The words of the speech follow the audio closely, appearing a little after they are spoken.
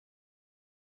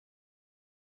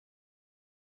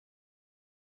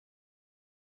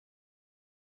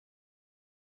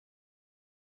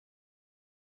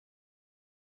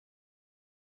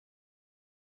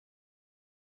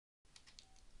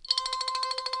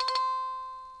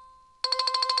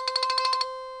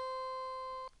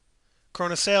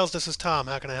Corona Sales. This is Tom.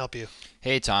 How can I help you?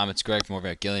 Hey Tom, it's Greg from over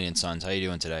at Gillian and Sons. How you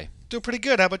doing today? Doing pretty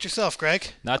good. How about yourself,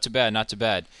 Greg? Not too bad, not too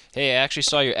bad. Hey, I actually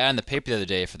saw your ad in the paper the other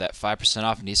day for that 5%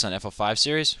 off Nissan FL5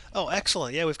 series. Oh,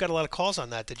 excellent. Yeah, we've got a lot of calls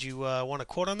on that. Did you want a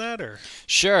quote on that, or?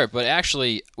 Sure, but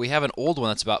actually we have an old one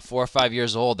that's about 4 or 5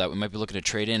 years old that we might be looking to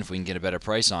trade in if we can get a better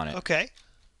price on it. Okay.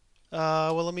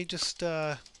 Well, let me just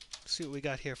see what we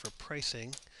got here for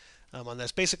pricing on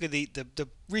this. Basically, the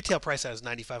retail price out is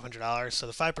 $9,500. So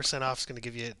the 5% off is going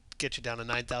to get you down to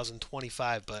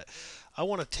 9,025. But I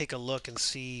want to take a look and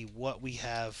see what we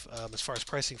have as far as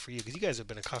pricing for you, because you guys have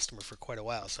been a customer for quite a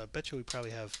while. So I bet you we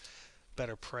probably have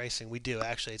better pricing. We do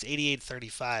actually. It's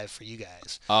 88.35 for you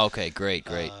guys. Oh, okay, great,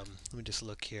 great. Let me just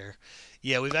look here.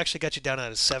 Yeah, we've actually got you down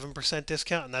at a 7%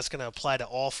 discount, and that's going to apply to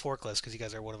all forklifts because you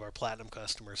guys are one of our platinum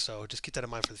customers. So just keep that in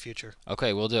mind for the future.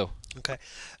 Okay, we'll do. Okay.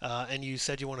 And you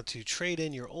said you wanted to trade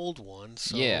in your old one.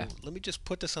 So Yeah. let me just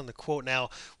put this on the quote.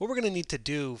 Now, what we're going to need to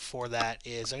do for that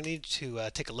is I need to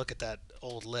take a look at that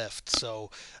old lift. So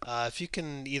if you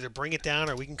can either bring it down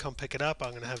or we can come pick it up,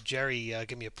 I'm going to have Jerry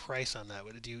give me a price on that.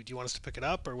 Do you want us to pick it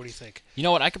up, or what do you think? You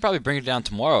know what? I could probably bring it down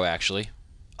tomorrow actually.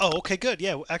 Oh, okay, good.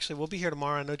 Yeah, actually, we'll be here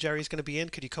tomorrow. I know Jerry's going to be in.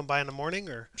 Could you come by in the morning,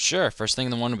 or? Sure, first thing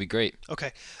in the morning would be great.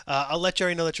 Okay. I'll let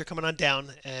Jerry know that you're coming on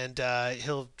down, and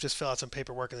he'll just fill out some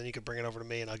paperwork, and then you can bring it over to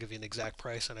me, and I'll give you an exact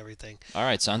price on everything. All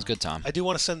right, sounds good, Tom. I do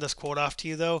want to send this quote off to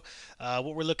you, though.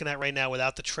 What we're looking at right now,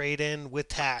 without the trade-in, with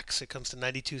tax, it comes to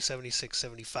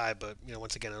 92.76.75. But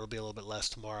once again, it'll be a little bit less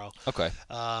tomorrow. Okay.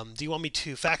 Do you want me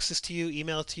to fax this to you,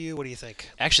 email it to you? What do you think?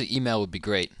 Actually, email would be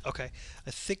great. Okay. I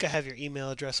think I have your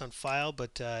email address on file,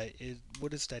 but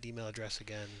what is that email address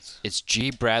again? It's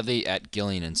gbradley at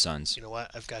Gillian and Sons. You know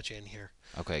what? I've got you in here.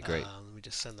 Okay, great. Let me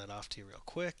just send that off to you real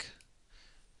quick.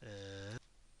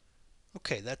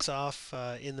 Okay, that's off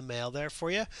in the mail there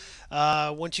for you.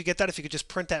 Once you get that, if you could just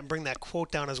print that and bring that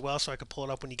quote down as well so I could pull it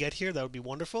up when you get here, that would be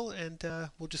wonderful. And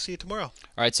we'll just see you tomorrow. All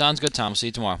right, sounds good, Tom. See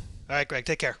you tomorrow. All right, Greg,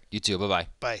 take care. You too. Bye-bye.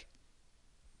 Bye.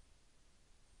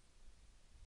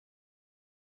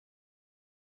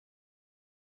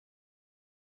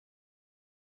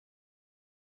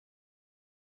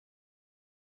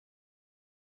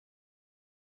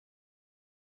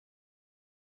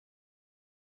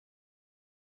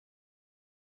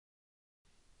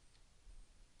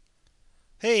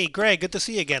 Hey, Greg, good to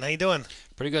see you again. How you doing?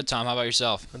 Pretty good, Tom. How about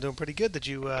yourself? I'm doing pretty good. Did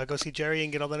you go see Jerry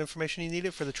and get all that information you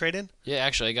needed for the trade-in? Yeah,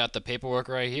 actually, I got the paperwork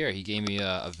right here. He gave me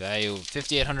a value of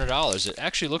 $5,800. It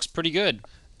actually looks pretty good.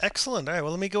 Excellent. All right, well,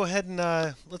 let me go ahead and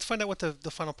let's find out what the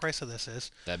final price of this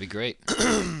is. That'd be great.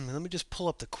 Let me just pull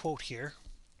up the quote here.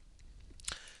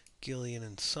 Gillian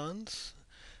and Sons.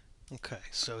 Okay,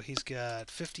 so he's got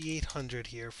 5,800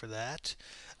 here for that.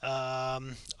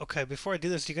 Okay, before I do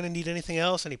this, you gonna need anything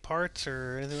else? Any parts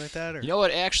or anything like that? Or You know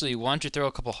what? Actually, why don't you throw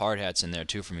a couple hard hats in there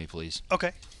too for me, please?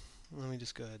 okay, let me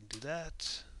just go ahead and do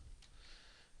that.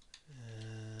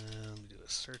 Let me do a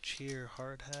search here.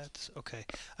 Hard hats. Okay,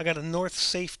 I got a North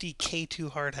Safety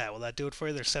K2 hard hat. Will that do it for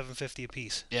you? They're 750 a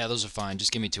piece. Yeah, those are fine.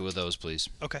 Just give me two of those, please.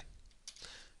 Okay,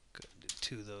 good. Do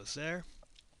two of those there.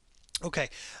 Okay.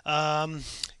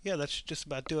 Yeah, that should just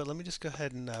about do it. Let me just go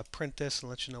ahead and print this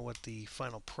and let you know what the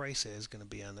final price is going to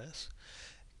be on this.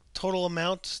 Total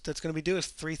amount that's going to be due is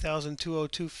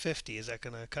 3,202.50. Is that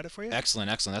going to cut it for you? Excellent,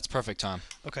 excellent. That's perfect, Tom.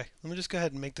 Okay. Let me just go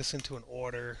ahead and make this into an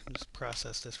order. Just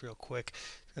process this real quick.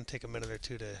 It's going to take a minute or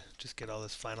two to just get all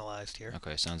this finalized here.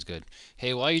 Okay, sounds good.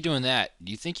 Hey, while you're doing that,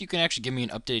 do you think you can actually give me an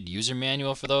updated user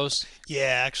manual for those?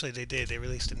 Yeah, actually they did. They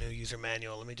released a new user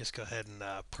manual. Let me just go ahead and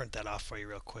print that off for you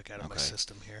real quick out of my Okay.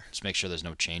 system here. Just make sure there's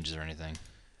no changes or anything.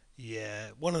 Yeah,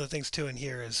 one of the things too in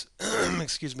here is,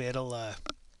 excuse me, it'll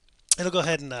go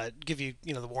ahead and give you,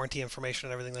 the warranty information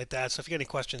and everything like that. So if you get any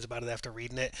questions about it after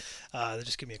reading it,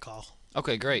 just give me a call.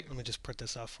 Okay, great. Let me just print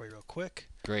this off for you real quick.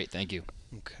 Great, thank you.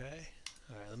 Okay.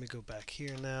 All right, let me go back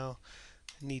here now.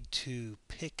 I need to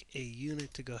pick a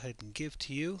unit to go ahead and give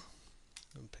to you.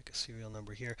 Let me pick a serial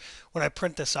number here. When I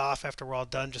print this off after we're all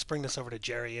done, just bring this over to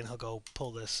Jerry and he'll go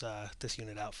pull this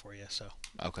unit out for you. So.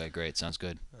 Okay, great. Sounds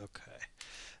good. Okay.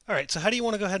 All right. So how do you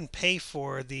want to go ahead and pay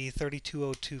for the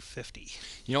 3202.50?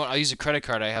 You know what? I'll use a credit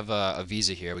card. I have a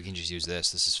Visa here. We can just use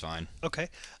this. This is fine. Okay.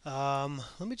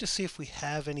 Let me just see if we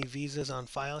have any visas on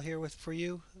file here for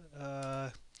you.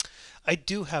 I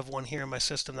do have one here in my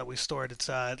system that we stored. It's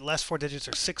last four digits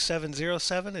are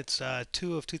 6707. It's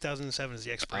 2 of 2007 is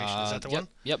the expiration. Is that the yep, one?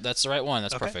 Yep, that's the right one.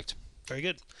 That's Okay. perfect. Very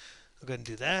good. I'll go ahead and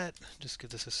do that. Just give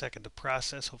this a second to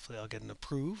process. Hopefully I'll get it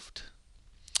approved.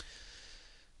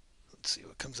 Let's see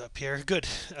what comes up here. Good.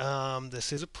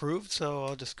 This is approved, so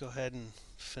I'll just go ahead and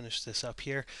finish this up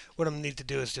here. What I'm going to need to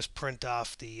do is just print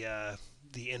off the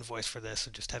the invoice for this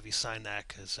and just have you sign that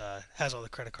because it has all the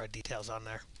credit card details on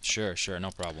there. Sure, sure,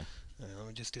 no problem. Let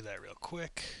me just do that real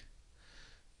quick.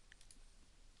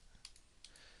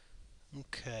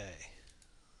 Okay.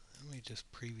 Let me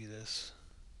just preview this.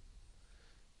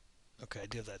 Okay, I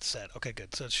do have that set. Okay,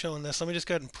 good. So it's showing this. Let me just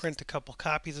go ahead and print a couple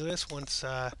copies of this once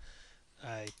I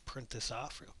print this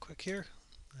off real quick here.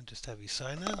 I'll just have you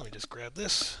sign that. Let me just grab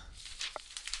this.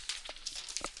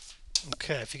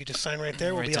 Okay, if you could just sign right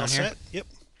there, we'll Right be all down here? set. Yep.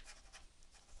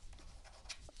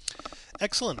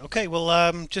 Excellent. Okay,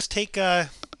 well, just take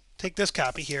this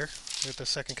copy here. Here's the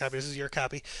second copy. This is your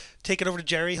copy. Take it over to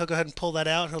Jerry. He'll go ahead and pull that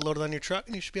out. He'll load it on your truck,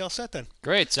 and you should be all set then.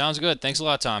 Great, sounds good. Thanks a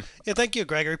lot, Tom. Yeah, thank you,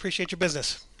 Greg. I appreciate your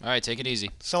business. All right, take it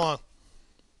easy. So long.